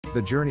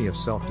The journey of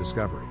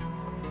self-discovery.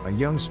 A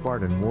young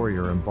Spartan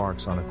warrior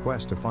embarks on a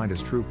quest to find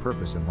his true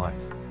purpose in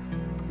life.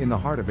 In the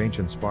heart of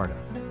ancient Sparta,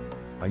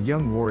 a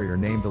young warrior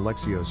named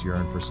Alexios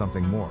yearned for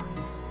something more.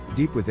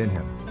 Deep within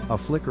him, a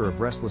flicker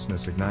of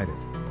restlessness ignited,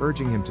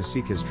 urging him to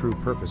seek his true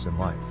purpose in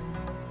life.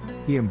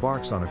 He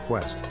embarks on a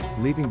quest,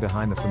 leaving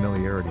behind the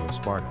familiarity of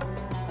Sparta.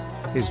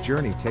 His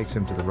journey takes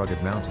him to the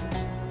rugged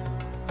mountains,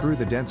 through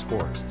the dense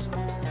forests,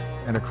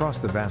 and across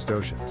the vast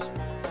oceans,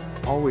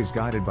 always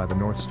guided by the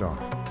North Star.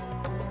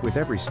 With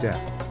every step,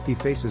 he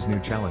faces new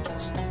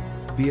challenges.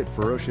 Be it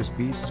ferocious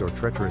beasts or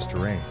treacherous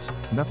terrains,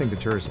 nothing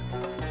deters him.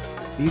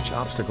 Each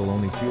obstacle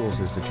only fuels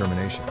his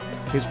determination,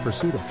 his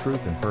pursuit of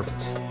truth and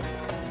purpose.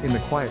 In the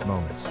quiet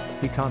moments,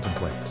 he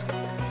contemplates.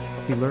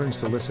 He learns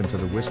to listen to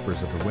the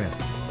whispers of the wind,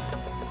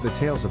 the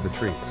tales of the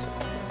trees,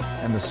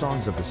 and the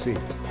songs of the sea.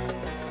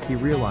 He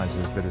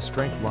realizes that his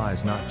strength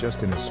lies not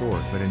just in his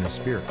sword but in his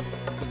spirit.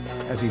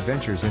 As he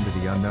ventures into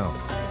the unknown,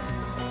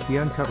 he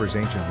uncovers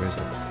ancient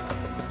wisdom.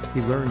 He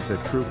learns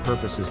that true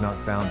purpose is not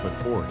found but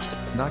forged,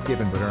 not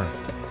given but earned.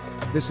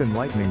 This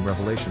enlightening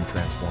revelation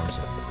transforms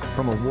him,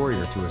 from a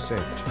warrior to a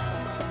sage.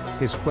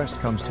 His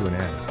quest comes to an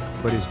end,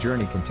 but his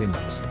journey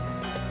continues.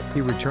 He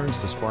returns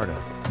to Sparta,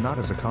 not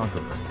as a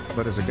conqueror,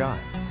 but as a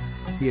guide.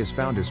 He has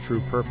found his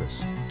true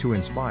purpose, to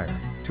inspire,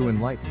 to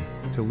enlighten,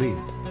 to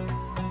lead.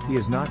 He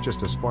is not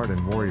just a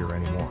Spartan warrior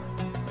anymore.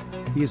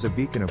 He is a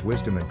beacon of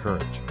wisdom and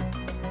courage.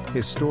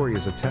 His story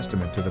is a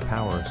testament to the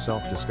power of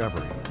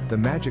self-discovery, the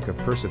magic of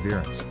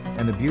perseverance,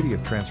 and the beauty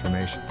of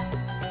transformation.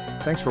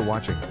 Thanks for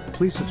watching.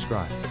 Please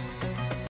subscribe.